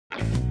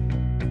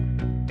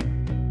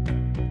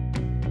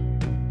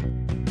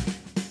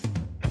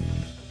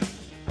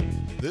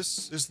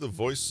This is the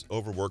Voice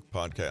Over Work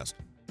podcast,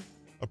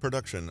 a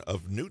production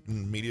of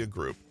Newton Media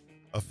Group,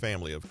 a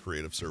family of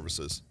creative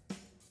services.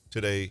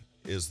 Today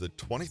is the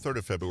 23rd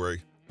of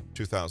February,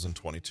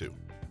 2022.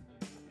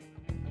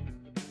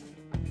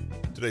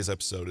 Today's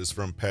episode is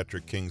from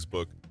Patrick King's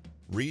book,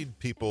 Read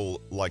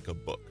People Like a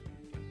Book.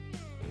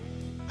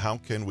 How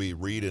can we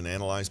read and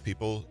analyze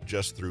people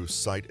just through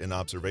sight and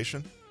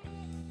observation?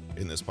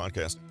 In this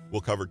podcast, we'll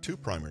cover two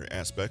primary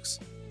aspects: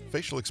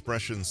 facial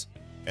expressions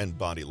and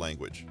body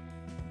language.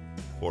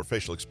 For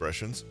facial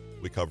expressions,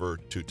 we cover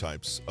two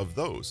types of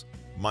those: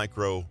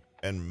 micro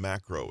and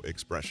macro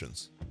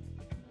expressions.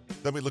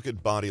 Then we look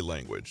at body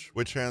language,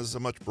 which has a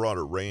much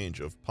broader range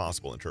of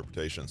possible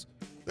interpretations.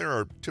 There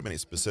are too many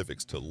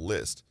specifics to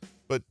list,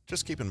 but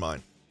just keep in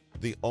mind,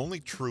 the only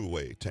true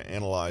way to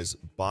analyze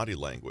body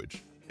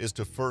language is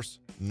to first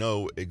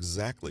know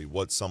exactly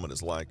what someone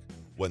is like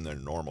when they're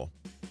normal.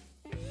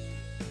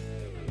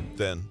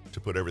 Then, to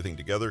put everything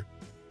together,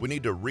 we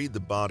need to read the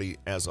body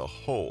as a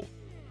whole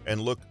and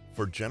look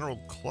for general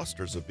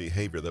clusters of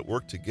behavior that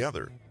work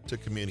together to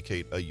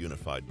communicate a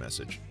unified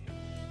message.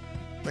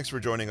 Thanks for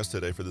joining us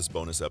today for this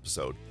bonus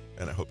episode,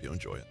 and I hope you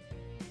enjoy it.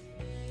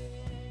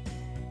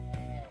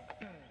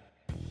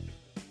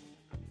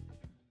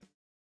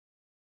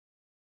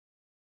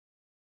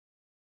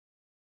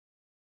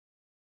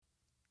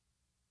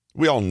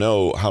 We all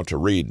know how to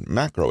read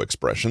macro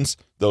expressions,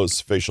 those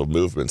facial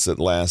movements that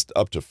last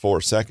up to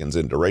 4 seconds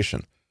in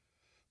duration.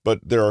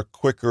 But there are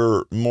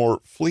quicker, more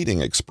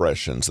fleeting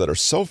expressions that are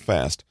so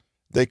fast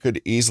they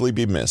could easily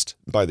be missed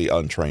by the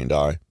untrained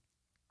eye.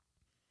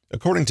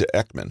 According to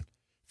Ekman,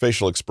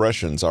 facial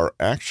expressions are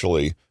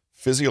actually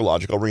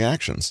physiological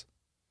reactions.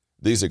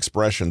 These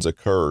expressions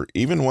occur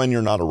even when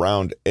you're not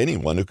around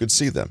anyone who could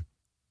see them.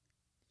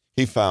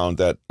 He found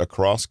that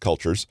across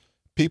cultures,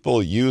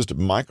 people used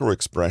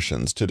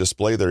microexpressions to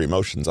display their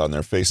emotions on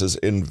their faces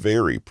in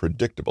very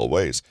predictable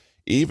ways,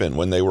 even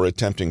when they were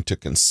attempting to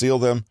conceal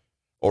them,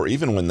 or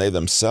even when they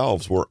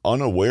themselves were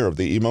unaware of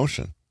the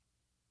emotion.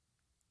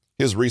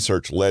 His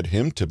research led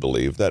him to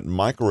believe that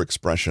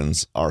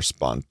microexpressions are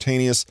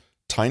spontaneous,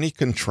 tiny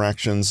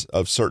contractions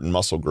of certain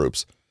muscle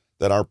groups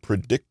that are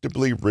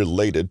predictably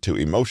related to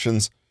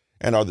emotions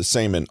and are the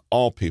same in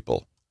all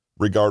people,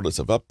 regardless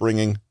of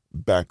upbringing,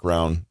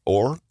 background,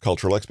 or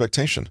cultural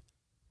expectation.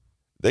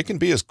 They can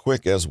be as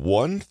quick as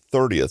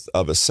 1/30th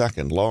of a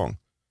second long,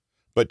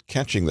 but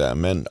catching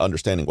them and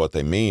understanding what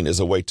they mean is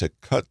a way to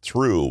cut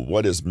through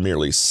what is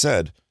merely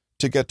said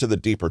to get to the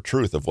deeper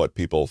truth of what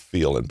people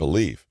feel and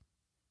believe.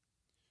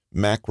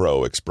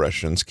 Macro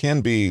expressions can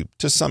be,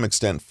 to some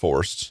extent,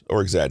 forced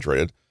or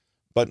exaggerated,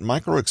 but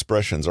micro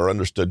expressions are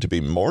understood to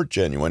be more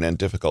genuine and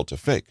difficult to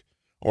fake,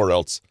 or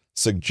else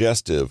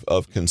suggestive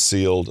of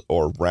concealed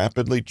or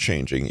rapidly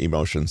changing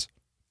emotions.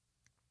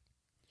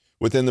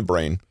 Within the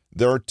brain,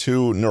 there are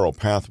two neural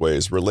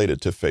pathways related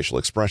to facial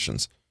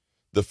expressions.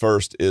 The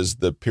first is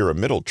the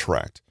pyramidal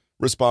tract,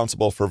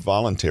 responsible for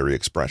voluntary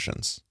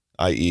expressions,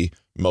 i.e.,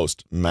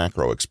 most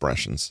macro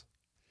expressions,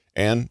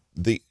 and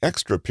the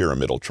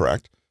extrapyramidal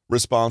tract,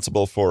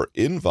 responsible for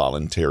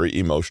involuntary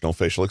emotional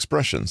facial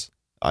expressions,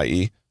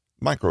 i.e.,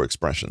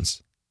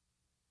 microexpressions.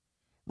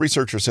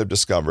 Researchers have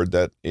discovered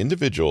that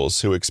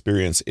individuals who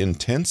experience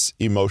intense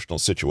emotional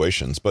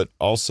situations but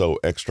also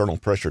external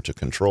pressure to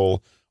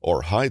control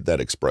or hide that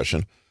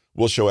expression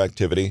will show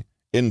activity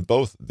in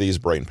both these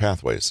brain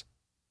pathways.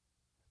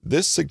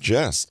 This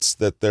suggests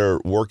that they're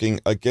working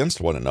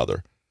against one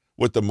another,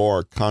 with the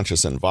more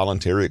conscious and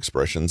voluntary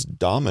expressions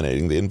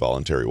dominating the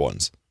involuntary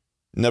ones.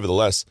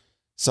 Nevertheless,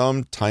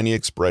 some tiny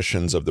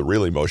expressions of the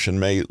real emotion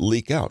may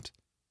leak out.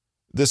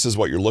 This is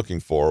what you're looking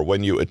for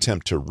when you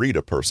attempt to read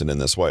a person in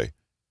this way.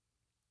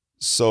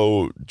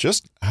 So,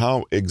 just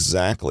how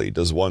exactly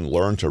does one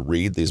learn to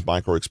read these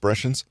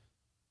microexpressions?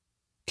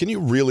 Can you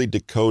really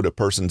decode a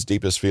person's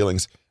deepest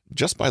feelings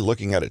just by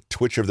looking at a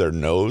twitch of their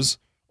nose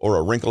or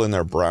a wrinkle in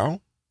their brow?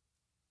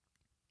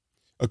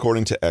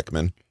 According to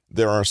Ekman,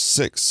 there are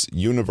 6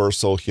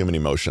 universal human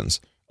emotions,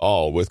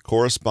 all with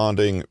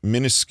corresponding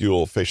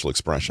minuscule facial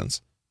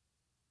expressions.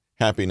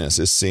 Happiness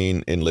is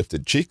seen in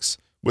lifted cheeks,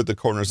 with the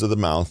corners of the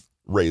mouth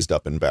raised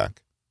up and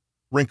back.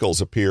 Wrinkles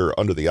appear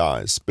under the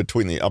eyes,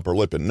 between the upper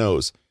lip and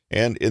nose,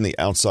 and in the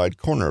outside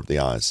corner of the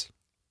eyes.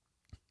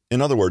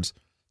 In other words,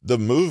 the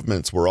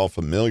movements we're all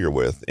familiar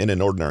with in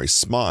an ordinary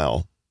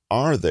smile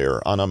are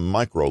there on a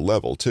micro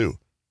level too.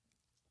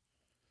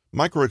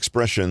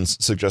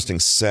 Microexpressions suggesting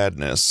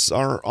sadness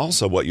are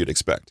also what you'd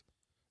expect.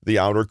 The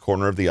outer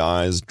corner of the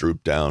eyes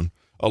droop down,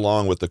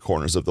 along with the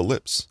corners of the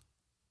lips.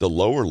 The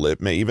lower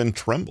lip may even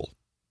tremble.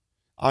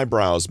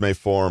 Eyebrows may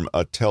form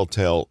a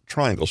telltale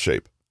triangle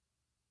shape.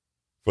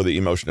 For the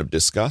emotion of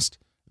disgust,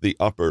 the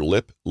upper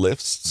lip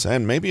lifts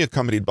and may be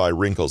accompanied by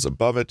wrinkles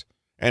above it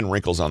and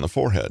wrinkles on the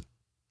forehead.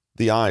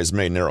 The eyes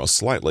may narrow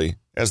slightly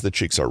as the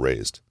cheeks are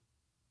raised.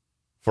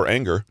 For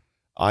anger,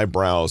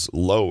 eyebrows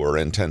lower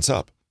and tense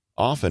up,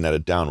 often at a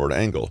downward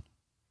angle.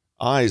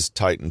 Eyes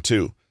tighten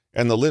too,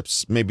 and the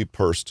lips may be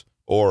pursed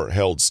or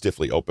held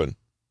stiffly open.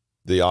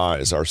 The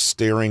eyes are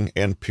staring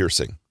and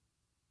piercing.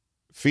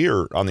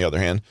 Fear, on the other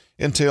hand,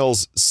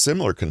 entails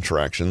similar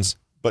contractions,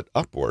 but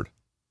upward.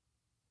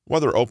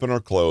 Whether open or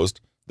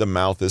closed, the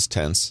mouth is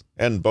tense,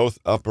 and both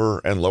upper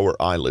and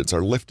lower eyelids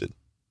are lifted.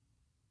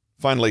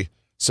 Finally,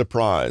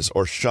 surprise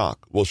or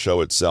shock will show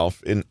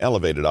itself in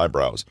elevated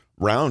eyebrows,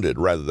 rounded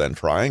rather than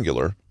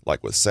triangular,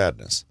 like with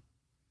sadness.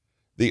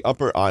 The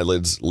upper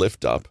eyelids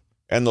lift up,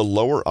 and the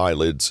lower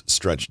eyelids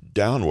stretch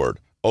downward,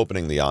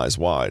 opening the eyes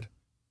wide.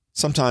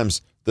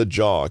 Sometimes the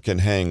jaw can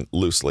hang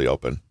loosely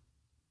open.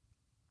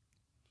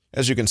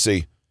 As you can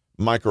see,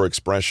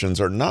 microexpressions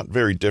are not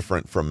very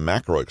different from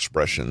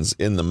macroexpressions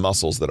in the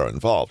muscles that are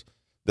involved.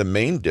 The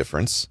main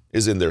difference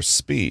is in their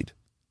speed.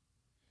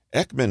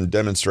 Ekman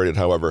demonstrated,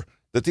 however,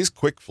 that these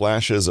quick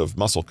flashes of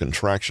muscle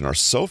contraction are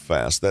so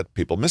fast that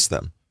people miss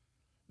them.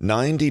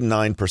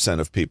 99%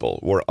 of people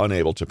were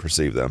unable to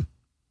perceive them.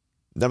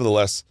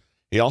 Nevertheless,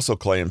 he also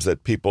claims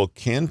that people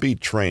can be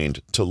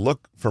trained to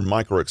look for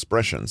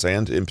microexpressions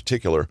and, in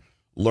particular,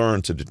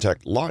 learn to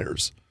detect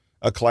liars,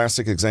 a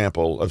classic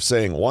example of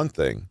saying one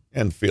thing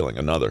and feeling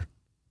another.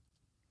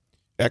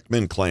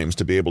 Ekman claims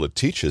to be able to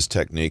teach his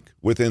technique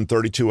within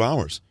 32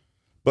 hours.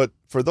 But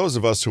for those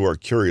of us who are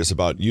curious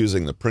about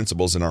using the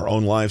principles in our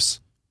own lives,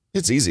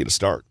 it's easy to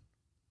start.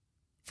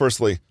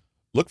 Firstly,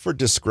 look for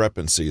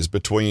discrepancies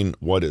between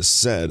what is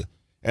said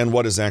and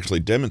what is actually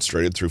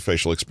demonstrated through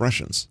facial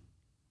expressions.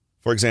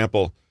 For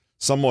example,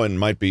 someone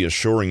might be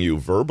assuring you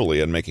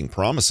verbally and making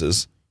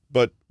promises,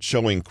 but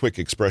showing quick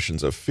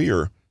expressions of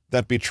fear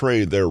that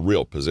betray their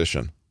real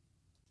position.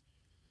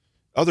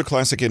 Other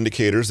classic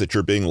indicators that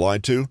you're being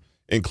lied to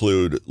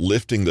include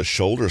lifting the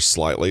shoulders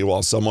slightly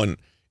while someone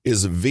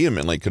is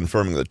vehemently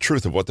confirming the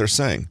truth of what they're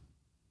saying,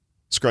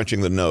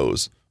 scrunching the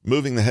nose,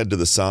 moving the head to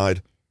the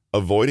side,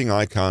 avoiding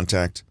eye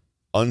contact,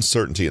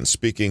 uncertainty in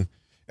speaking,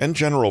 and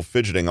general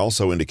fidgeting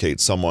also indicate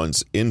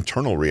someone's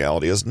internal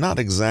reality is not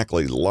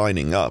exactly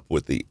lining up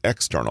with the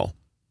external,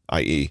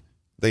 i.e.,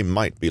 they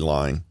might be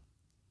lying.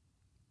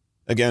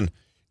 Again,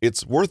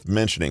 it's worth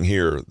mentioning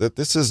here that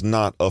this is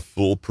not a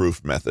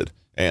foolproof method,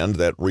 and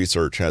that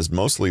research has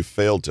mostly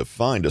failed to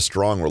find a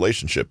strong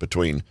relationship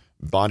between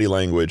body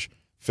language,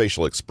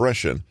 facial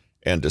expression,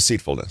 and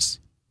deceitfulness.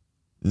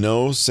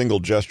 No single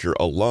gesture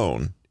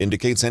alone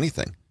indicates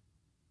anything.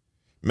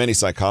 Many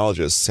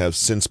psychologists have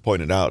since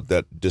pointed out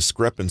that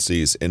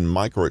discrepancies in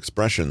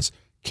microexpressions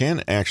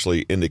can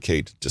actually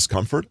indicate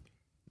discomfort,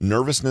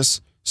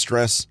 nervousness,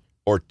 stress,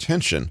 or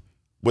tension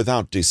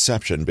without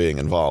deception being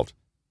involved.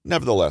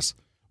 Nevertheless,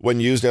 when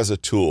used as a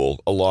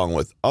tool along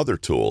with other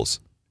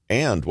tools,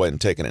 and when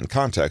taken in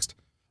context,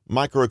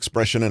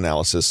 microexpression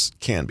analysis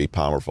can be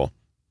powerful.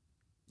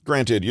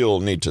 Granted, you'll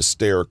need to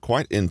stare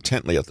quite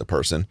intently at the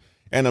person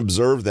and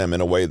observe them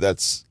in a way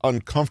that's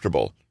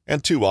uncomfortable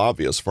and too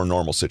obvious for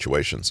normal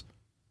situations.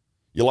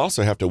 You'll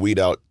also have to weed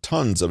out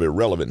tons of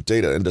irrelevant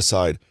data and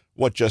decide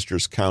what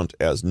gestures count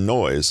as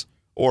noise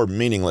or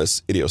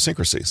meaningless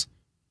idiosyncrasies.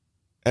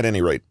 At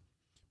any rate,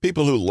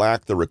 people who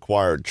lack the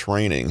required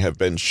training have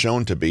been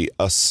shown to be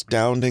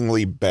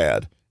astoundingly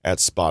bad at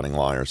spotting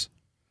liars,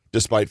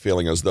 despite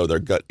feeling as though their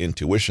gut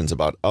intuitions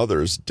about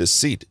others'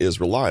 deceit is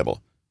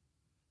reliable.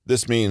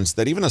 This means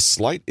that even a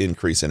slight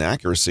increase in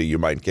accuracy you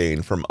might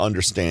gain from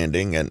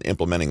understanding and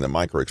implementing the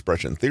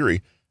microexpression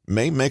theory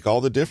may make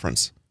all the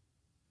difference.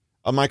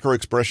 A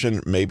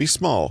microexpression may be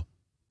small,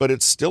 but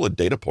it's still a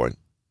data point.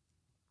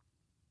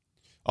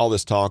 All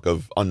this talk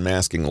of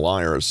unmasking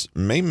liars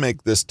may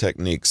make this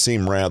technique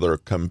seem rather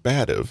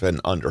combative and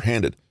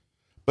underhanded,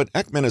 but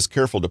Ekman is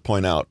careful to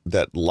point out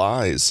that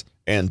lies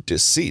and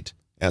deceit,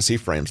 as he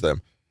frames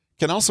them,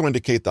 can also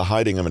indicate the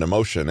hiding of an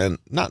emotion and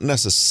not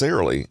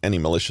necessarily any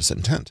malicious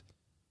intent.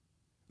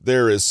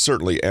 There is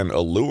certainly an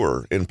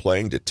allure in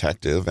playing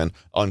detective and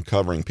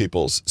uncovering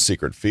people's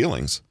secret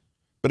feelings,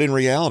 but in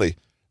reality,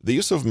 the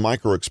use of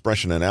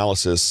microexpression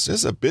analysis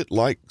is a bit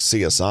like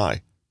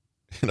CSI.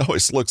 It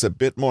always looks a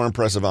bit more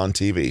impressive on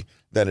TV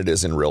than it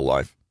is in real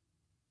life.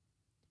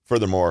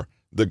 Furthermore,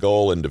 the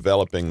goal in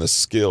developing the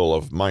skill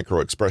of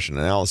microexpression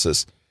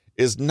analysis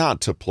is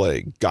not to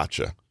play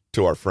gotcha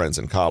to our friends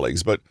and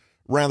colleagues, but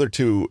rather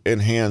to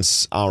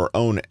enhance our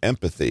own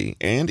empathy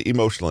and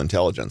emotional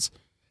intelligence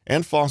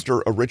and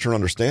foster a richer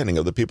understanding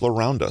of the people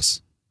around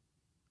us.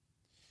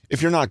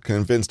 If you're not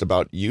convinced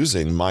about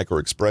using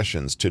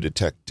microexpressions to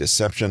detect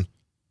deception,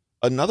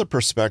 another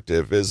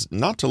perspective is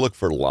not to look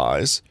for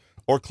lies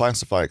or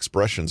classify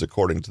expressions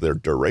according to their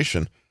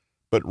duration,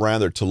 but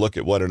rather to look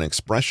at what an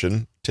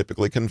expression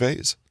typically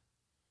conveys.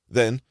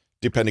 Then,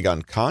 depending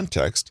on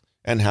context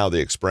and how the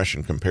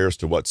expression compares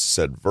to what's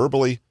said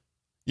verbally,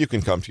 you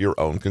can come to your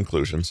own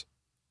conclusions.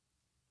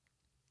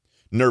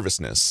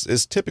 Nervousness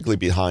is typically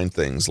behind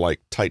things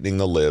like tightening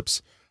the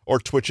lips or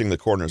twitching the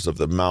corners of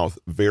the mouth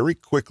very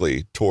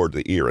quickly toward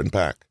the ear and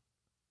back.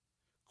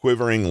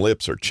 Quivering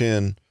lips or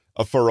chin,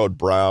 a furrowed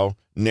brow,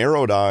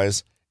 narrowed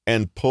eyes,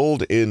 and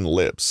pulled-in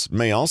lips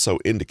may also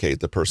indicate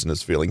the person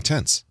is feeling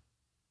tense.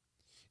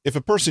 If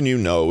a person you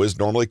know is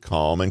normally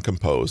calm and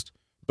composed,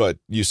 but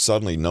you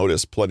suddenly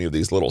notice plenty of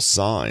these little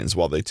signs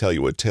while they tell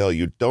you a tale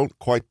you don't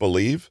quite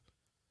believe,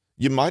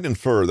 you might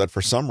infer that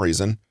for some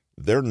reason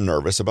they're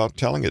nervous about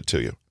telling it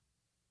to you.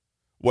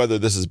 Whether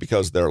this is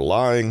because they're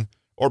lying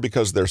or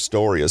because their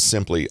story is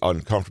simply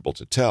uncomfortable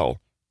to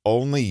tell,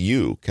 only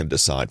you can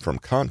decide from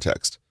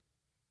context.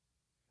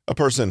 A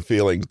person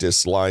feeling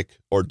dislike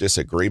or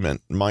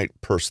disagreement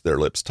might purse their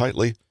lips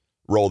tightly,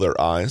 roll their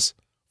eyes,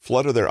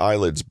 flutter their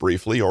eyelids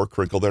briefly, or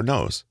crinkle their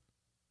nose.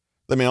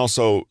 They may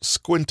also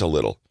squint a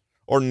little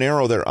or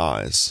narrow their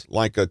eyes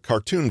like a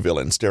cartoon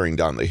villain staring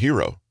down the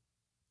hero,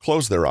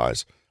 close their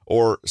eyes,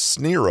 or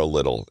sneer a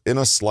little in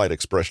a slight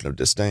expression of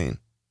disdain.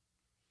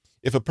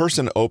 If a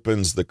person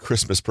opens the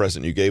Christmas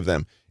present you gave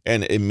them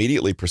and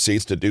immediately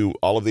proceeds to do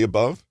all of the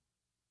above,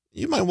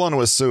 you might want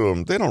to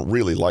assume they don't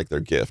really like their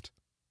gift,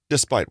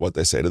 despite what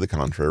they say to the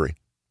contrary.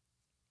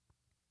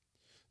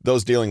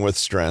 Those dealing with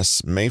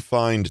stress may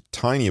find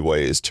tiny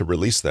ways to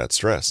release that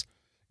stress,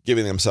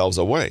 giving themselves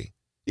away,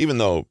 even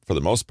though, for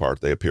the most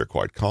part, they appear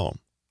quite calm.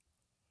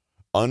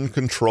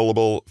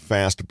 Uncontrollable,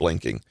 fast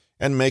blinking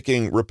and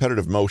making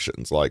repetitive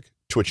motions like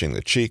twitching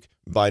the cheek,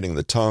 biting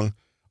the tongue,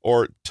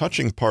 or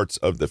touching parts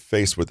of the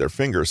face with their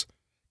fingers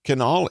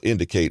can all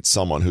indicate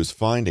someone who's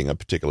finding a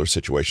particular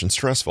situation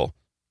stressful.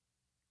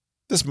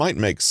 This might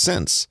make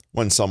sense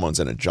when someone's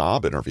in a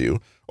job interview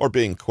or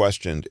being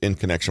questioned in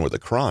connection with a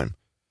crime,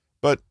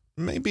 but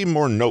may be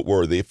more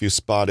noteworthy if you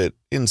spot it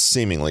in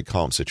seemingly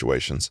calm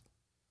situations.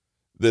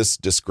 This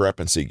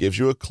discrepancy gives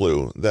you a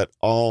clue that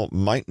all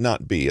might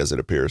not be as it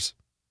appears.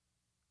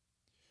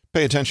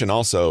 Pay attention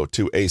also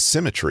to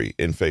asymmetry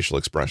in facial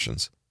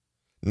expressions.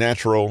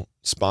 Natural,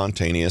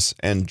 spontaneous,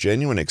 and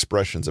genuine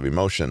expressions of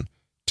emotion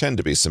tend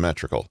to be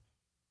symmetrical.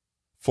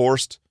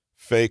 Forced,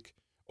 fake,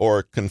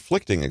 or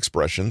conflicting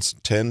expressions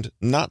tend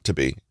not to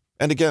be.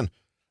 And again,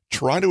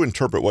 try to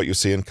interpret what you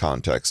see in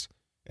context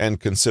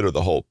and consider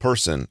the whole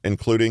person,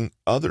 including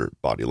other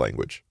body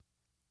language.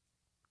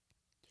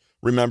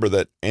 Remember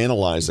that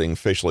analyzing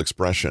facial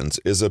expressions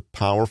is a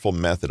powerful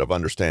method of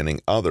understanding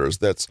others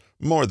that's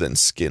more than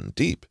skin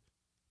deep,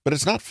 but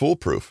it's not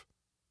foolproof.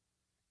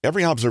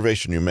 Every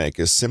observation you make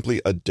is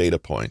simply a data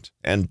point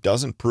and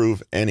doesn't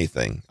prove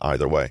anything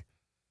either way.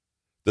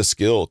 The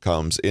skill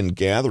comes in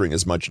gathering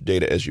as much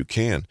data as you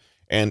can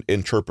and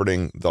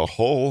interpreting the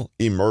whole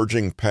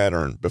emerging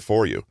pattern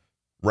before you,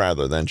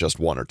 rather than just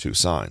one or two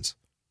signs.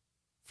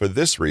 For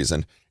this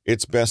reason,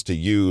 it's best to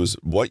use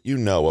what you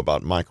know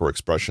about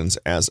microexpressions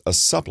as a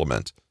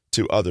supplement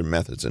to other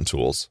methods and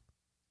tools.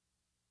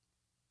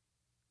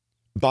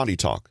 Body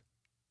talk.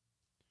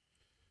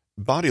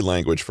 Body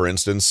language, for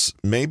instance,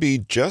 may be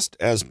just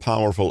as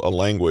powerful a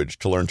language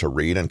to learn to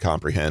read and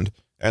comprehend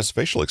as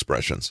facial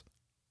expressions.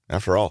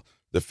 After all,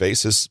 the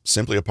face is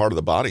simply a part of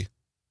the body.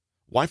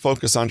 Why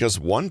focus on just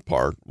one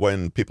part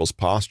when people's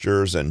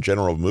postures and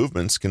general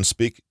movements can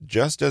speak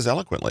just as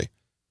eloquently?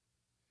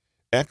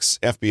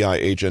 Ex-FBI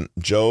agent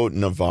Joe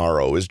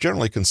Navarro is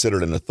generally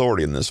considered an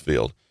authority in this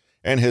field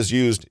and has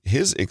used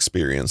his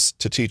experience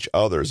to teach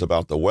others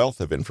about the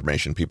wealth of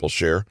information people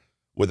share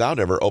without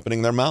ever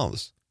opening their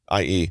mouths,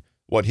 i.e.,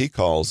 what he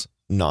calls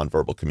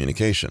nonverbal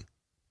communication.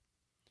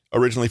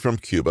 Originally from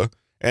Cuba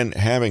and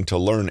having to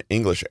learn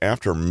English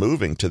after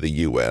moving to the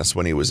U.S.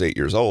 when he was 8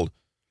 years old,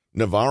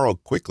 Navarro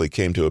quickly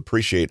came to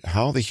appreciate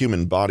how the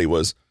human body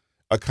was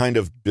a kind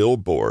of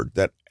billboard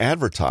that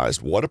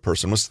advertised what a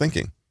person was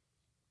thinking.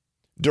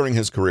 During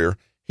his career,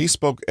 he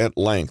spoke at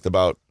length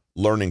about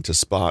learning to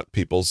spot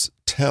people's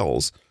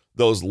tells,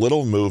 those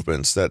little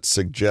movements that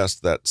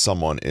suggest that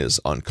someone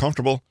is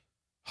uncomfortable,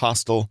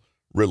 hostile,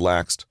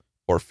 relaxed,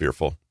 or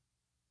fearful.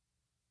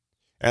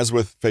 As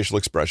with facial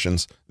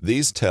expressions,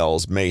 these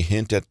tells may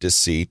hint at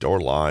deceit or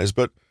lies,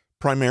 but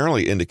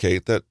primarily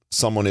indicate that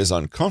someone is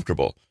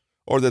uncomfortable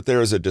or that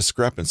there is a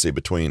discrepancy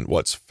between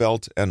what's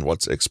felt and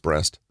what's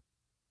expressed.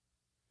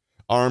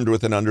 Armed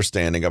with an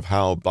understanding of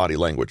how body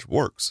language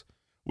works,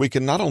 we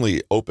can not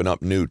only open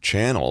up new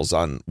channels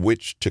on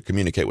which to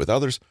communicate with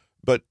others,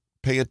 but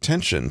pay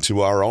attention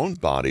to our own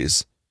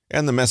bodies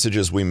and the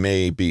messages we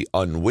may be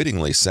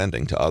unwittingly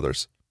sending to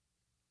others.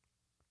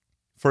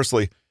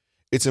 Firstly,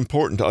 it's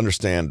important to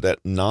understand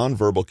that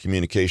nonverbal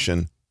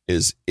communication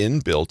is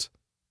inbuilt,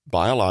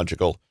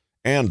 biological,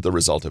 and the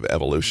result of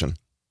evolution.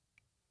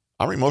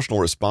 Our emotional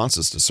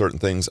responses to certain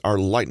things are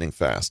lightning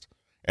fast,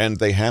 and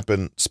they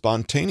happen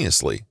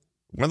spontaneously,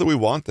 whether we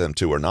want them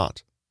to or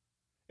not.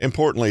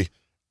 Importantly,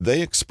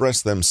 they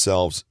express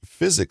themselves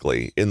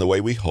physically in the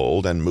way we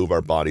hold and move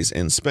our bodies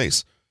in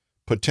space,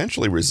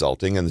 potentially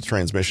resulting in the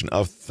transmission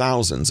of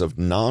thousands of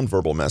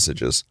nonverbal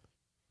messages.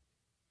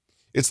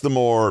 It's the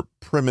more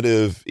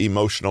primitive,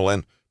 emotional,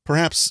 and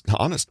perhaps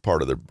honest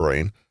part of the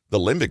brain, the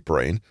limbic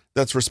brain,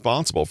 that's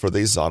responsible for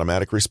these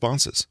automatic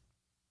responses.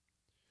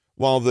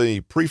 While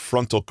the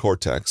prefrontal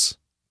cortex,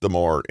 the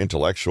more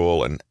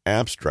intellectual and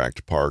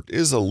abstract part,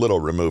 is a little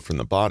removed from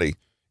the body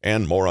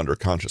and more under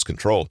conscious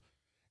control,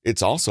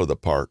 it's also the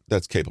part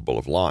that's capable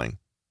of lying.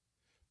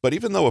 But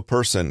even though a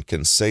person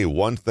can say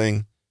one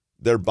thing,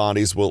 their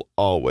bodies will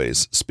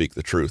always speak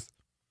the truth.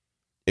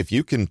 If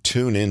you can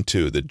tune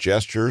into the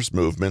gestures,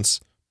 movements,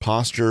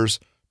 postures,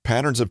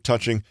 patterns of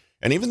touching,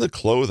 and even the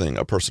clothing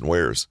a person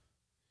wears,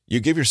 You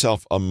give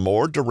yourself a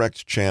more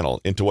direct channel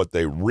into what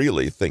they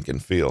really think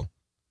and feel.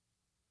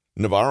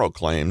 Navarro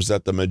claims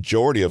that the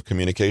majority of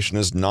communication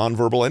is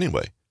nonverbal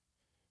anyway,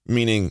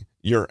 meaning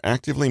you're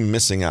actively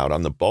missing out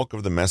on the bulk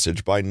of the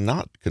message by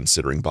not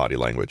considering body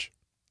language.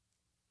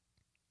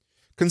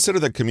 Consider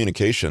that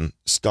communication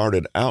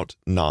started out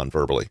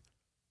nonverbally.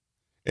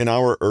 In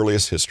our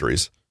earliest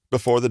histories,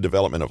 before the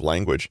development of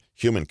language,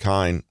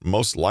 humankind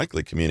most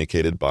likely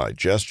communicated by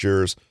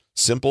gestures,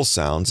 simple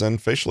sounds,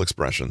 and facial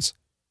expressions.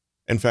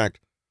 In fact,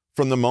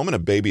 from the moment a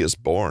baby is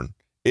born,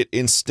 it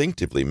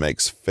instinctively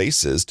makes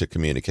faces to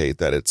communicate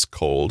that it's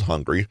cold,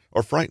 hungry,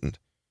 or frightened.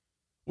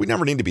 We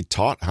never need to be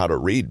taught how to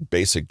read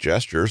basic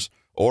gestures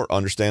or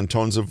understand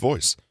tones of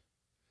voice.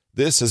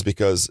 This is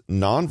because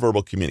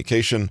nonverbal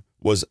communication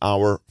was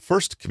our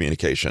first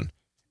communication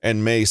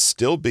and may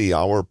still be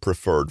our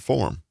preferred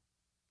form.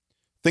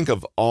 Think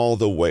of all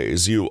the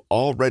ways you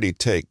already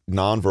take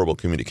nonverbal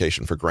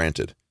communication for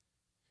granted.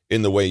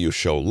 In the way you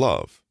show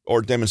love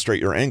or demonstrate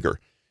your anger,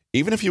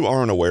 even if you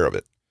aren't aware of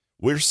it,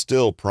 we're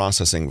still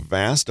processing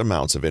vast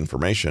amounts of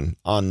information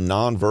on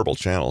nonverbal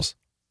channels.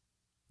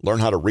 Learn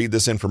how to read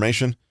this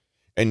information,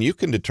 and you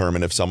can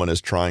determine if someone is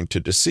trying to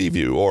deceive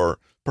you or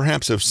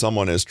perhaps if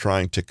someone is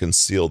trying to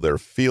conceal their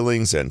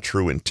feelings and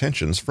true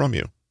intentions from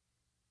you.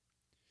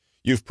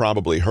 You've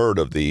probably heard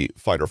of the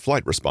fight or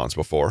flight response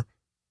before,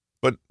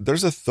 but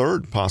there's a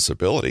third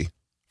possibility: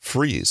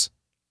 freeze.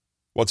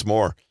 What's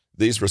more,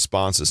 these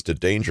responses to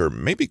danger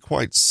may be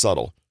quite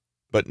subtle,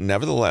 but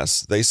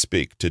nevertheless they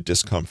speak to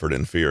discomfort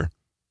and fear.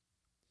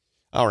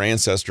 Our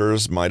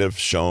ancestors might have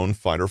shown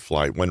fight or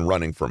flight when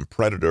running from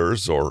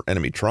predators or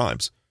enemy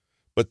tribes,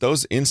 but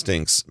those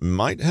instincts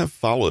might have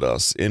followed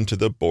us into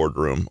the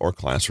boardroom or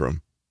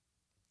classroom.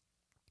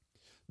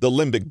 The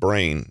limbic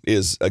brain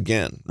is,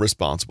 again,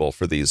 responsible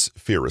for these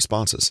fear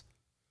responses.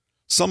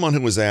 Someone who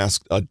was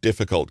asked a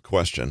difficult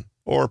question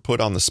or put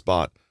on the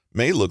spot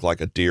may look like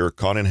a deer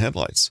caught in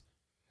headlights.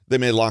 They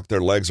may lock their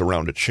legs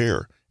around a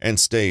chair and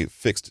stay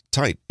fixed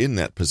tight in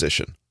that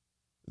position.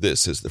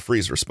 This is the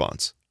freeze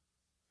response.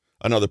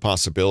 Another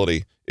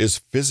possibility is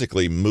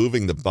physically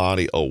moving the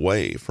body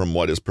away from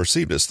what is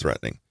perceived as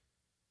threatening.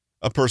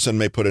 A person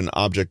may put an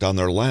object on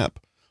their lap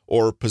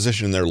or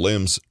position their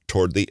limbs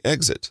toward the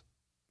exit,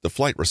 the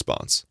flight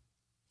response.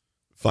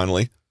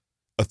 Finally,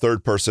 a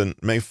third person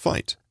may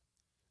fight.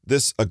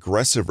 This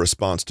aggressive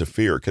response to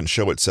fear can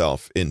show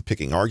itself in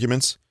picking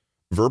arguments,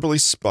 verbally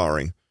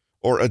sparring,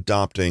 or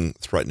adopting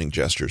threatening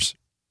gestures.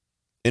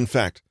 In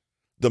fact,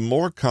 the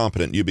more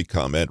competent you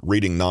become at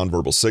reading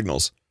nonverbal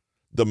signals,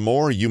 the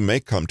more you may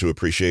come to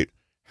appreciate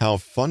how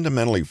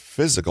fundamentally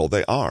physical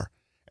they are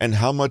and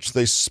how much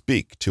they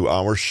speak to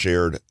our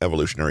shared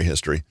evolutionary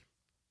history.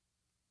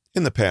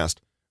 In the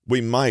past,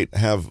 we might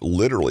have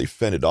literally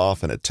fended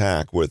off an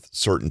attack with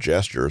certain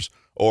gestures,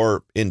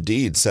 or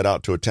indeed set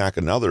out to attack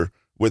another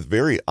with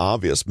very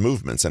obvious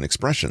movements and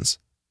expressions.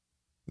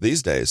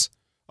 These days,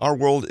 our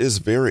world is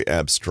very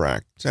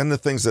abstract, and the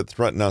things that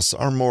threaten us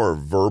are more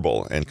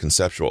verbal and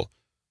conceptual.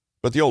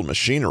 But the old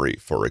machinery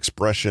for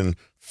expression,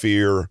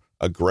 fear,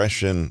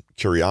 aggression,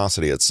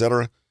 curiosity,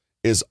 etc.,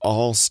 is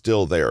all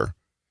still there,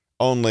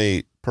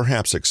 only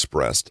perhaps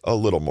expressed a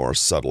little more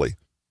subtly.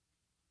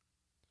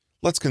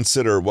 Let's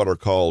consider what are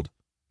called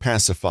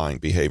pacifying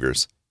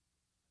behaviors.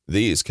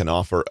 These can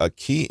offer a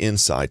key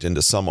insight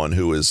into someone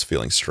who is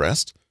feeling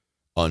stressed,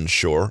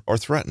 unsure, or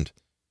threatened.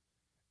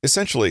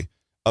 Essentially,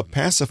 a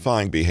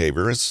pacifying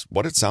behavior is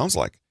what it sounds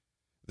like: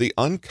 the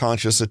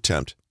unconscious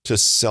attempt to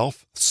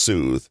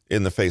self-soothe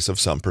in the face of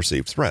some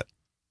perceived threat.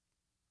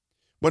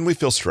 When we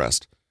feel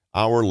stressed,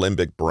 our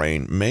limbic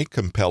brain may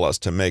compel us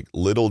to make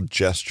little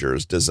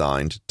gestures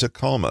designed to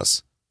calm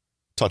us.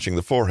 Touching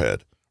the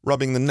forehead,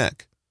 rubbing the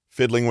neck,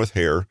 fiddling with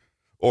hair,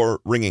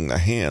 or wringing the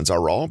hands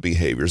are all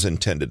behaviors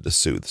intended to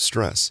soothe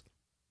stress.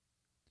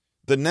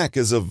 The neck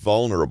is a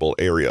vulnerable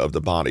area of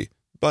the body,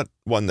 but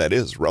one that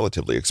is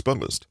relatively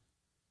exposed.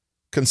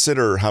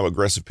 Consider how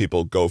aggressive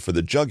people go for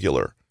the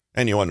jugular,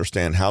 and you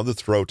understand how the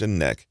throat and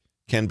neck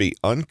can be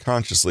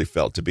unconsciously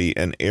felt to be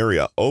an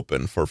area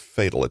open for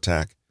fatal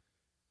attack.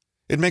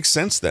 It makes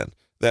sense, then,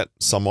 that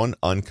someone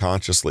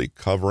unconsciously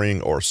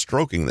covering or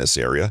stroking this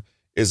area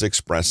is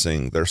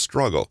expressing their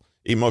struggle,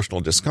 emotional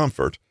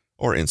discomfort,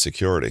 or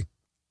insecurity.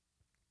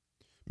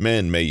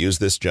 Men may use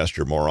this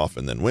gesture more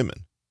often than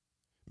women.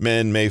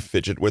 Men may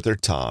fidget with their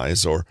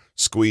ties or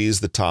squeeze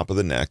the top of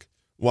the neck,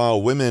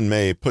 while women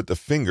may put the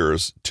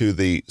fingers to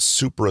the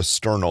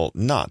suprasternal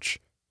notch,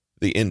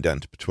 the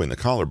indent between the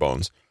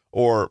collarbones,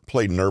 or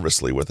play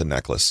nervously with a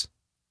necklace.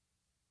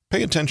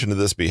 Pay attention to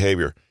this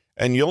behavior,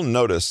 and you'll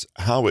notice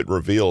how it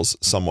reveals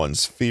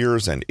someone's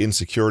fears and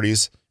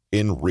insecurities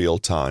in real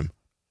time.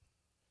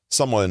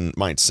 Someone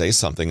might say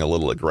something a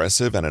little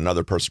aggressive, and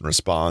another person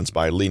responds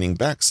by leaning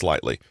back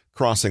slightly,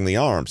 crossing the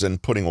arms,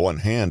 and putting one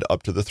hand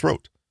up to the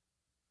throat.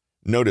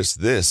 Notice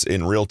this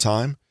in real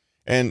time,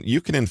 and you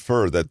can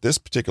infer that this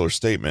particular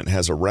statement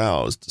has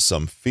aroused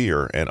some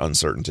fear and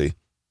uncertainty.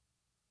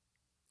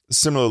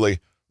 Similarly,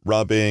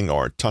 rubbing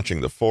or touching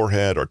the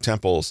forehead or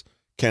temples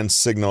can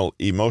signal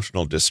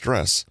emotional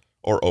distress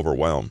or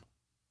overwhelm.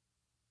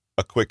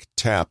 A quick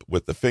tap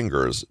with the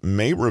fingers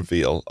may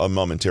reveal a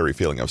momentary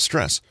feeling of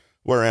stress,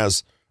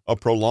 whereas a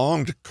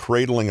prolonged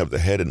cradling of the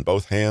head in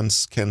both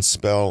hands can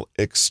spell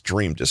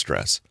extreme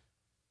distress.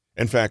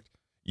 In fact,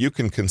 you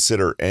can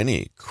consider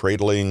any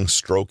cradling,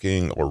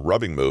 stroking, or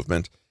rubbing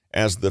movement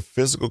as the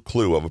physical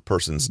clue of a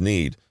person's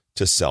need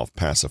to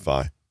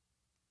self-pacify.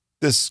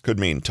 This could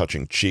mean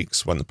touching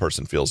cheeks when the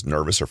person feels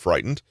nervous or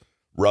frightened,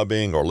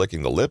 rubbing or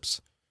licking the lips,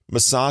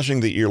 massaging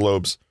the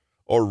earlobes,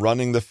 or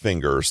running the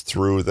fingers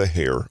through the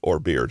hair or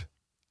beard.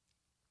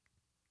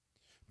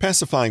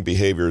 Pacifying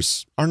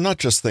behaviors are not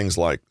just things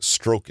like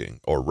stroking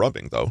or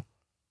rubbing, though.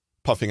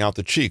 Puffing out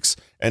the cheeks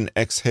and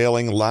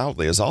exhaling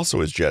loudly is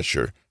also a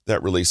gesture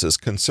that releases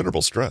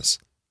considerable stress.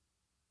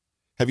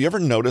 Have you ever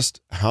noticed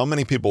how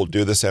many people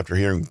do this after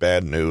hearing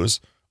bad news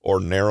or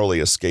narrowly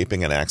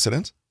escaping an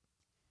accident?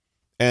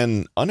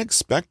 An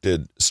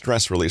unexpected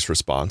stress release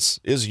response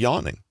is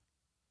yawning.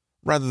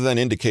 Rather than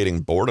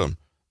indicating boredom,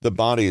 the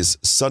body's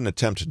sudden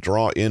attempt to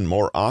draw in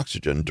more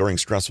oxygen during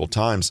stressful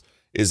times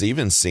is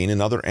even seen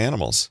in other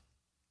animals.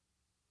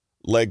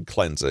 Leg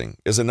cleansing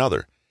is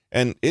another,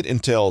 and it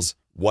entails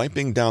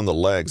wiping down the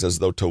legs as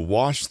though to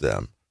wash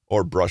them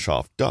or brush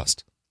off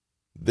dust.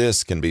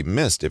 This can be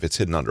missed if it's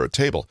hidden under a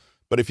table,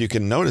 but if you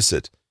can notice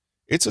it,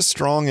 it's a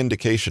strong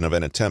indication of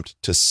an attempt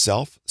to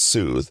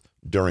self-soothe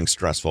during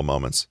stressful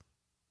moments.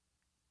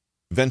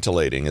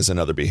 Ventilating is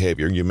another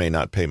behavior you may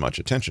not pay much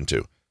attention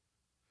to.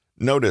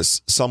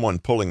 Notice someone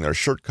pulling their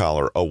shirt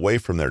collar away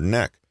from their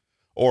neck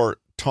or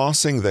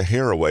tossing the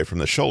hair away from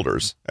the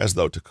shoulders as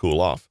though to cool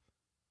off.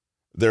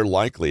 They're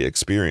likely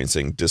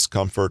experiencing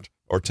discomfort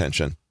or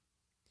tension.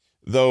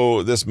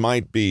 Though this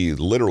might be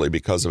literally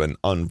because of an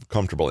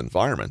uncomfortable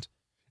environment,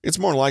 it's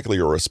more likely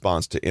a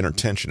response to inner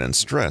tension and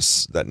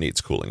stress that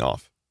needs cooling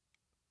off.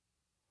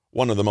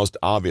 One of the most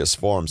obvious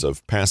forms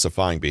of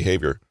pacifying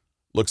behavior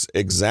looks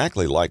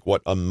exactly like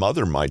what a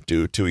mother might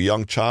do to a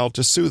young child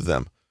to soothe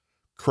them,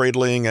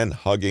 cradling and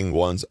hugging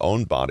one's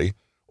own body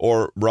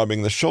or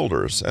rubbing the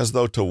shoulders as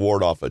though to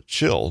ward off a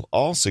chill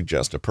all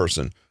suggest a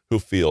person who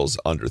feels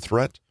under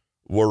threat,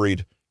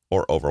 worried,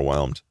 or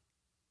overwhelmed.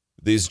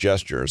 These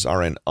gestures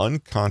are an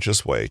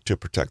unconscious way to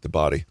protect the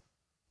body.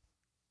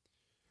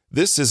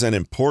 This is an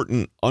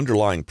important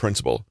underlying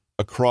principle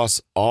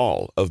across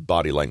all of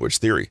body language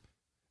theory,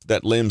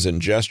 that limbs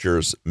and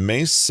gestures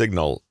may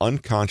signal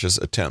unconscious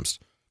attempts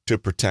to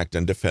protect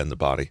and defend the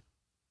body.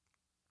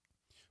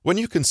 When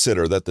you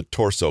consider that the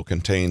torso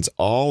contains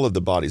all of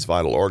the body's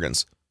vital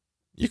organs,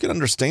 you can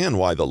understand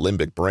why the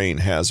limbic brain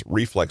has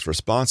reflex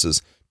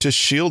responses to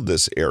shield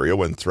this area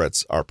when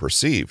threats are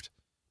perceived,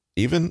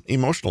 even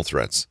emotional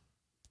threats.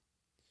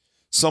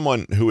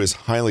 Someone who is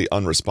highly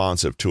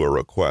unresponsive to a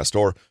request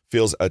or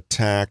feels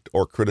attacked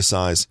or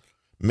criticized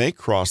may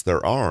cross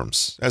their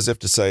arms as if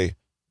to say,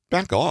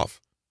 "Back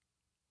off."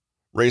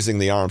 Raising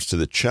the arms to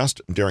the chest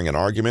during an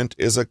argument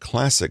is a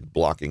classic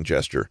blocking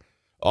gesture,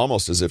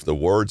 almost as if the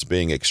words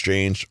being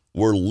exchanged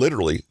were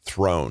literally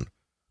thrown,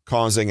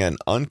 causing an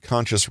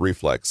unconscious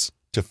reflex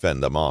to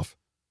fend them off.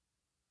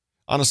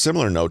 On a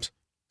similar note,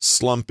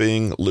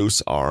 slumping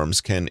loose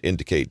arms can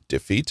indicate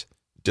defeat,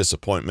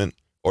 disappointment,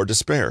 or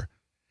despair.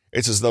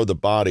 It's as though the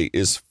body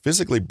is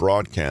physically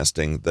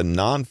broadcasting the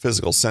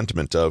non-physical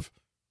sentiment of,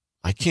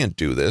 "I can't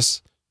do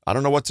this. I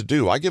don't know what to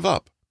do. I give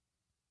up."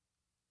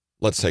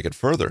 Let's take it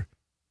further.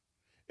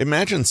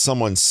 Imagine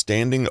someone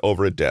standing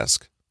over a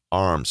desk,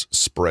 arms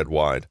spread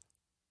wide.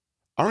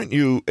 Aren't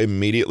you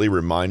immediately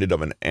reminded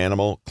of an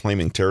animal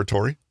claiming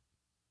territory?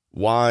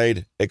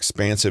 Wide,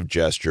 expansive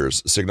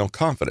gestures signal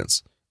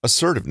confidence,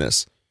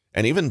 assertiveness,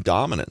 and even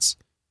dominance.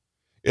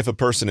 If a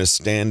person is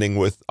standing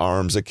with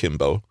arms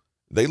akimbo,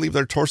 they leave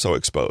their torso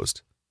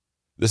exposed.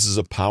 This is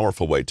a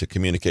powerful way to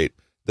communicate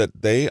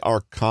that they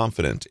are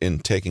confident in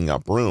taking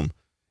up room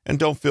and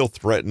don't feel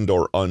threatened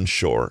or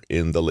unsure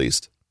in the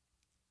least.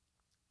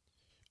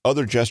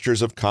 Other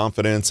gestures of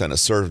confidence and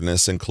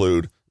assertiveness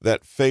include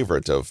that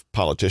favorite of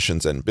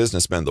politicians and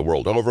businessmen the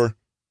world over,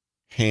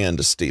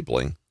 hand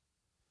steepling.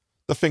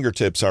 The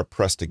fingertips are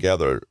pressed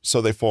together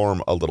so they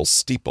form a little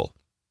steeple.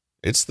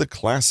 It's the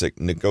classic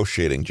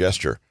negotiating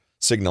gesture,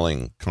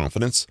 signaling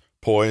confidence,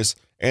 poise,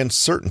 and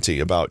certainty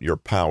about your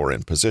power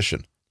and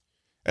position,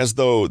 as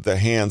though the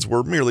hands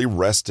were merely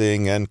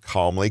resting and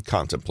calmly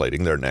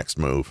contemplating their next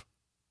move.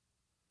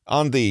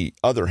 On the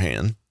other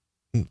hand,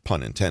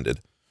 pun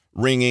intended,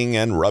 wringing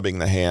and rubbing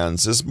the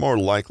hands is more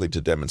likely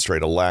to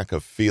demonstrate a lack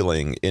of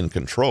feeling in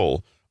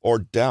control or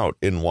doubt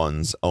in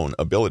one's own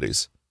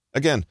abilities.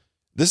 Again,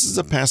 this is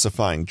a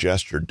pacifying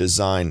gesture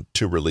designed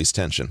to release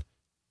tension.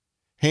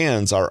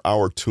 Hands are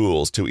our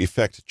tools to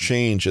effect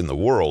change in the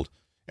world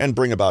and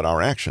bring about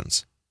our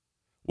actions.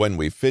 When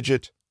we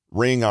fidget,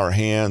 wring our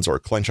hands, or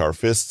clench our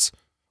fists,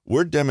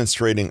 we're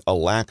demonstrating a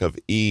lack of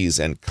ease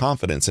and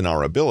confidence in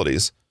our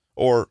abilities,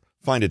 or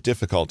find it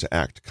difficult to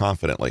act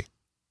confidently.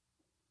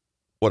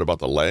 What about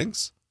the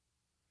legs?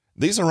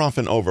 These are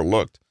often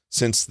overlooked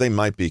since they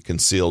might be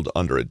concealed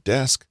under a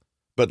desk,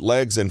 but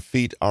legs and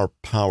feet are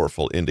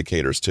powerful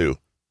indicators too.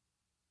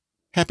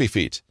 Happy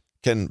feet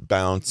can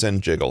bounce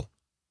and jiggle.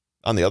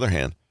 On the other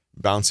hand,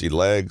 bouncy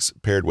legs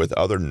paired with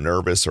other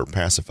nervous or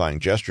pacifying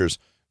gestures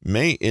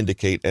may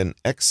indicate an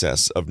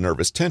excess of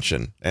nervous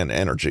tension and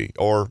energy,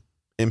 or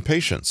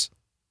impatience,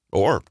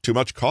 or too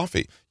much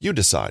coffee. You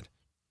decide.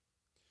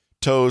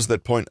 Toes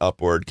that point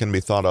upward can be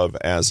thought of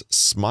as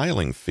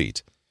smiling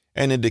feet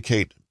and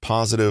indicate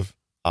positive,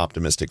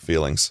 optimistic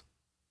feelings.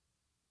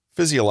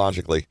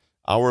 Physiologically,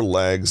 our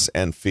legs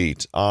and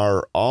feet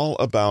are all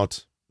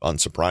about,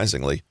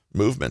 unsurprisingly,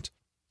 movement.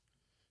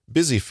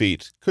 Busy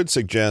feet could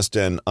suggest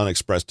an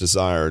unexpressed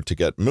desire to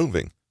get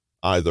moving,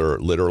 either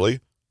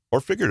literally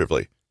or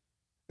figuratively.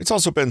 It's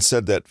also been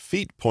said that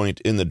feet point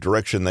in the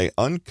direction they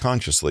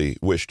unconsciously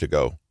wish to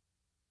go.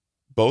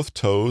 Both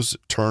toes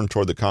turned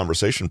toward the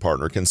conversation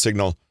partner can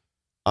signal,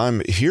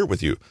 "I'm here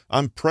with you,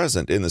 I'm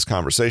present in this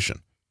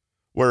conversation,"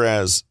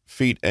 whereas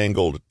feet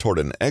angled toward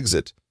an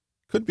exit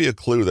could be a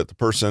clue that the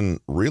person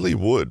really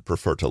would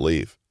prefer to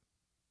leave.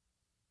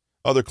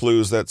 Other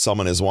clues that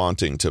someone is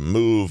wanting to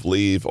move,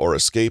 leave, or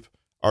escape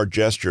are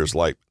gestures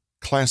like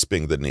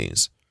clasping the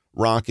knees,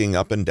 rocking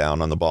up and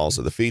down on the balls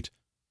of the feet,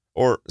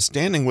 or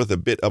standing with a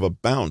bit of a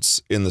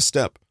bounce in the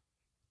step.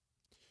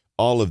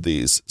 All of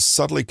these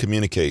subtly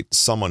communicate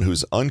someone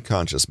whose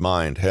unconscious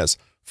mind has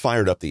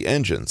fired up the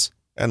engines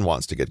and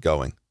wants to get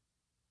going.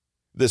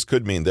 This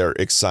could mean they're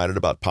excited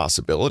about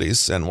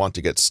possibilities and want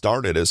to get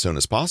started as soon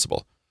as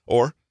possible,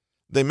 or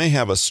they may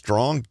have a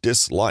strong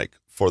dislike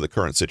for the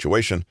current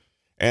situation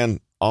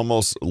and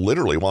almost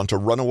literally want to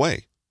run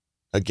away.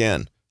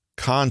 Again,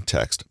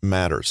 context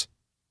matters.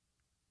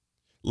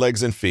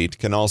 Legs and feet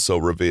can also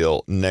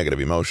reveal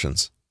negative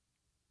emotions.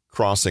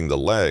 Crossing the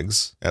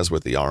legs, as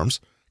with the arms,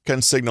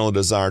 can signal a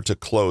desire to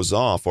close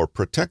off or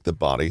protect the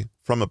body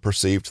from a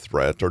perceived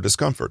threat or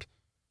discomfort.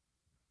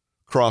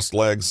 Crossed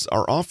legs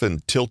are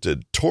often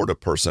tilted toward a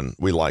person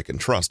we like and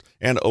trust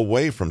and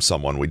away from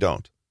someone we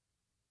don't.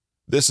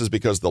 This is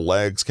because the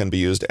legs can be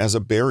used as a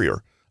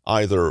barrier,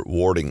 either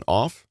warding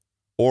off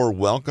or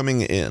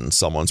welcoming in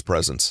someone's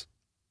presence.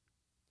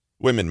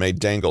 Women may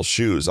dangle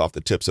shoes off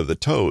the tips of the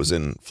toes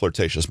in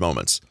flirtatious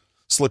moments,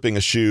 slipping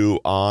a shoe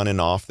on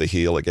and off the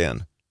heel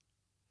again.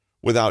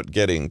 Without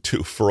getting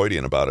too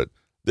Freudian about it,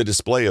 the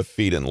display of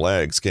feet and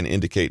legs can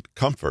indicate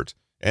comfort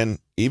and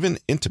even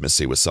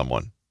intimacy with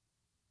someone.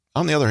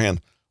 On the other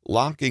hand,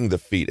 locking the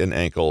feet and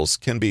ankles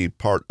can be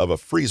part of a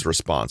freeze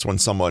response when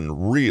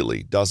someone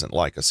really doesn't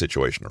like a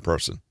situation or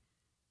person.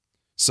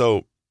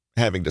 So,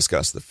 having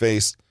discussed the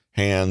face,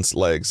 hands,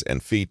 legs,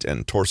 and feet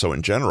and torso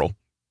in general,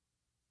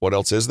 what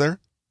else is there?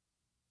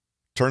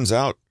 Turns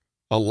out,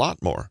 a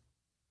lot more.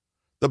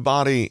 The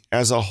body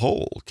as a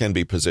whole can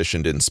be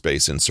positioned in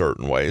space in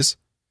certain ways,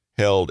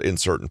 held in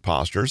certain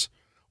postures,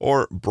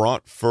 or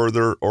brought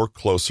further or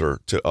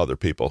closer to other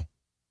people.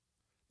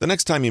 The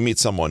next time you meet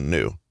someone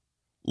new,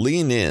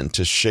 lean in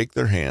to shake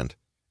their hand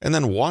and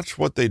then watch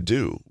what they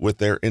do with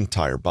their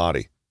entire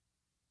body.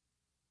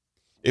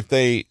 If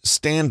they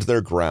stand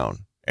their ground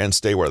and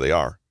stay where they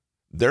are,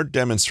 they're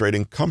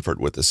demonstrating comfort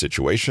with the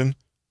situation,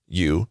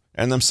 you,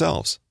 and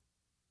themselves.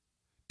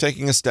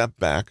 Taking a step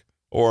back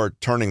or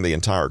turning the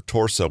entire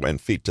torso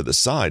and feet to the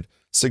side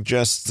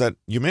suggests that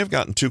you may have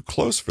gotten too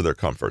close for their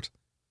comfort.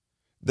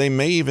 They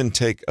may even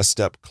take a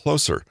step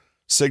closer,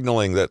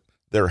 signaling that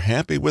they're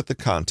happy with the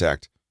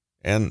contact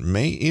and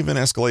may even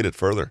escalate it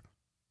further.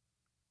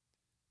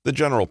 The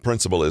general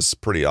principle is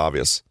pretty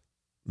obvious.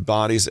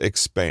 Bodies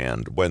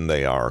expand when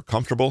they are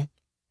comfortable,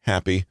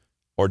 happy,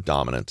 or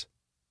dominant.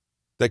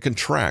 They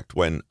contract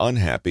when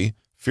unhappy,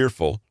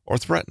 fearful, or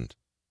threatened.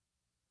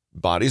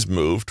 Bodies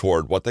move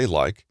toward what they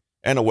like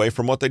and away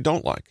from what they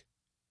don't like.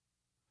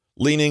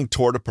 Leaning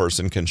toward a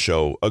person can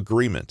show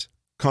agreement,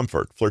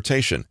 comfort,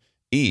 flirtation,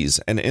 ease,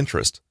 and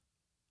interest.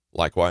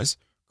 Likewise,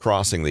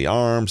 crossing the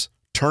arms,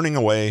 turning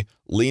away,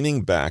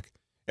 leaning back,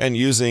 and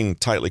using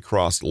tightly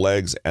crossed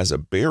legs as a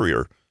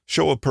barrier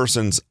show a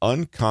person's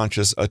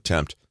unconscious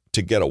attempt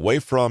to get away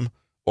from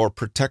or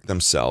protect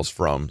themselves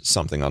from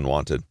something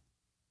unwanted.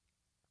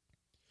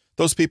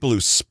 Those people who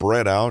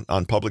spread out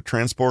on public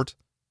transport,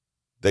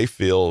 they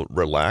feel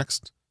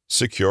relaxed,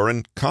 secure,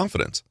 and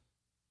confident.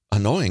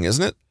 Annoying,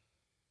 isn't it?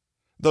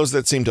 Those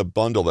that seem to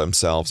bundle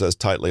themselves as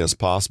tightly as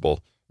possible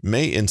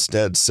may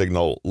instead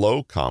signal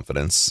low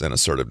confidence and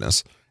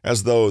assertiveness,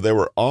 as though they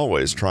were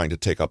always trying to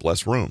take up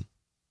less room.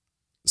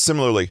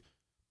 Similarly,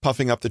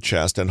 puffing up the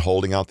chest and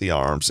holding out the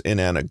arms in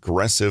an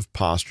aggressive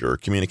posture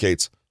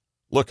communicates,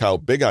 "Look how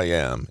big I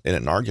am," in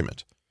an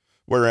argument,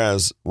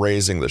 whereas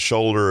raising the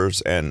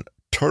shoulders and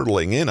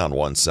turtling in on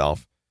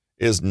oneself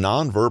is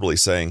non-verbally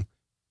saying,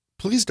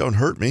 "Please don't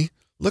hurt me.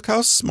 Look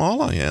how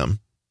small I am."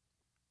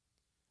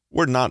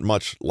 We're not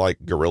much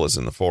like gorillas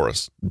in the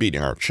forest,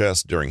 beating our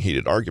chests during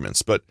heated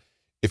arguments, but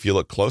if you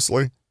look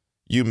closely,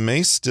 you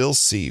may still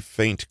see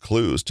faint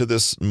clues to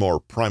this more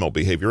primal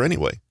behavior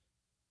anyway.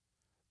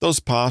 Those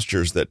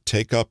postures that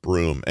take up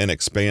room and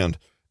expand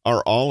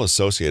are all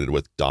associated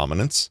with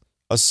dominance,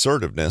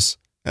 assertiveness,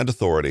 and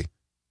authority.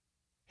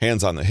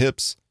 Hands on the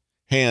hips,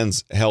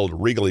 hands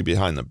held regally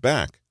behind the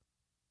back.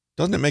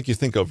 Doesn't it make you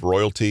think of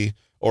royalty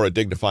or a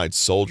dignified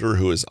soldier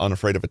who is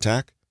unafraid of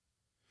attack,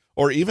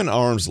 or even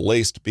arms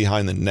laced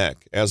behind the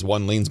neck as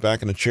one leans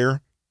back in a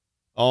chair,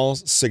 all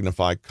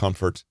signify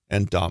comfort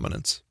and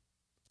dominance.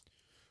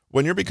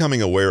 When you're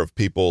becoming aware of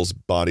people's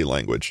body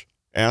language,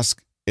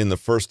 ask in the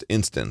first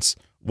instance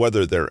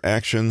whether their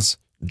actions,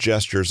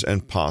 gestures,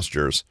 and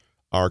postures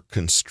are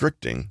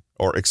constricting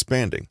or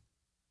expanding.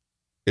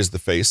 Is the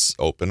face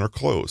open or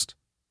closed?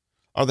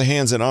 Are the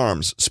hands and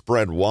arms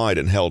spread wide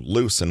and held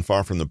loose and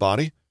far from the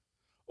body?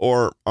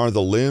 Or are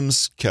the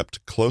limbs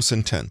kept close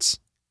and tense?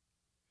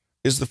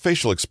 Is the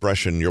facial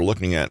expression you're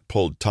looking at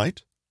pulled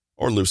tight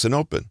or loose and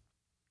open?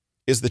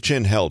 Is the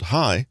chin held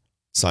high,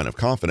 sign of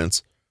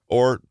confidence,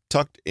 or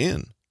tucked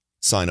in,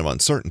 sign of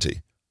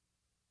uncertainty?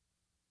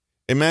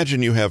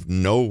 Imagine you have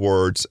no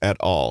words at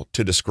all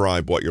to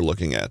describe what you're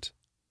looking at.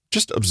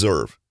 Just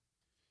observe.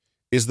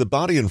 Is the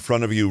body in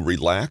front of you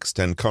relaxed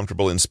and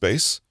comfortable in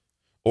space?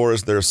 Or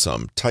is there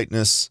some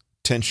tightness,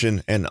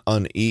 tension, and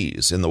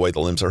unease in the way the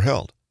limbs are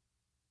held?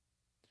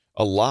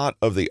 A lot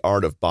of the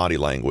art of body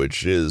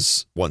language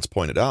is, once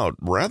pointed out,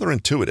 rather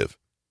intuitive.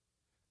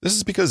 This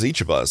is because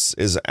each of us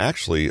is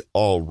actually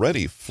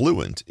already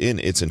fluent in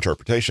its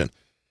interpretation.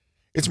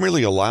 It's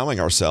merely allowing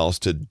ourselves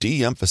to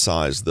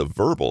de-emphasize the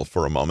verbal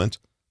for a moment,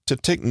 to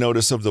take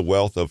notice of the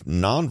wealth of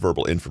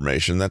nonverbal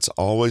information that's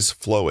always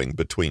flowing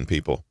between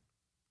people.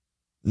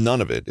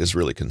 None of it is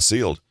really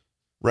concealed.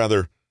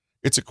 Rather,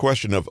 it's a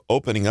question of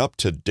opening up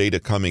to data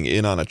coming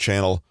in on a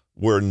channel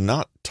we're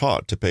not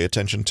taught to pay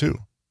attention to.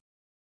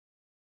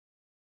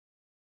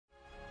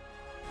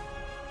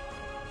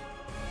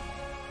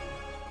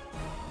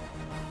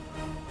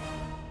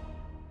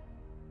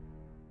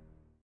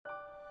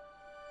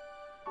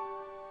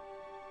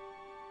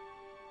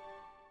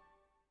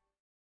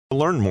 To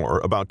learn more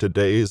about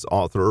today's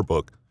author or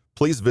book,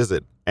 please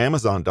visit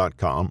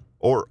Amazon.com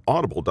or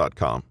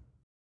Audible.com.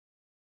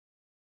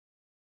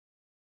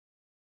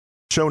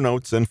 Show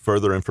notes and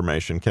further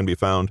information can be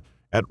found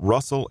at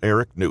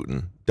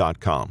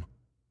RussellEricNewton.com.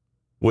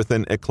 With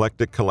an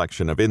eclectic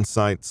collection of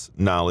insights,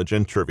 knowledge,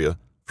 and trivia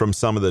from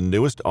some of the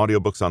newest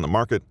audiobooks on the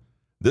market,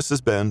 this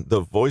has been the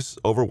Voice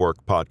Over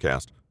Work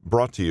podcast,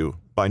 brought to you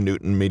by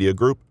Newton Media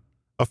Group,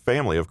 a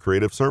family of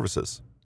creative services.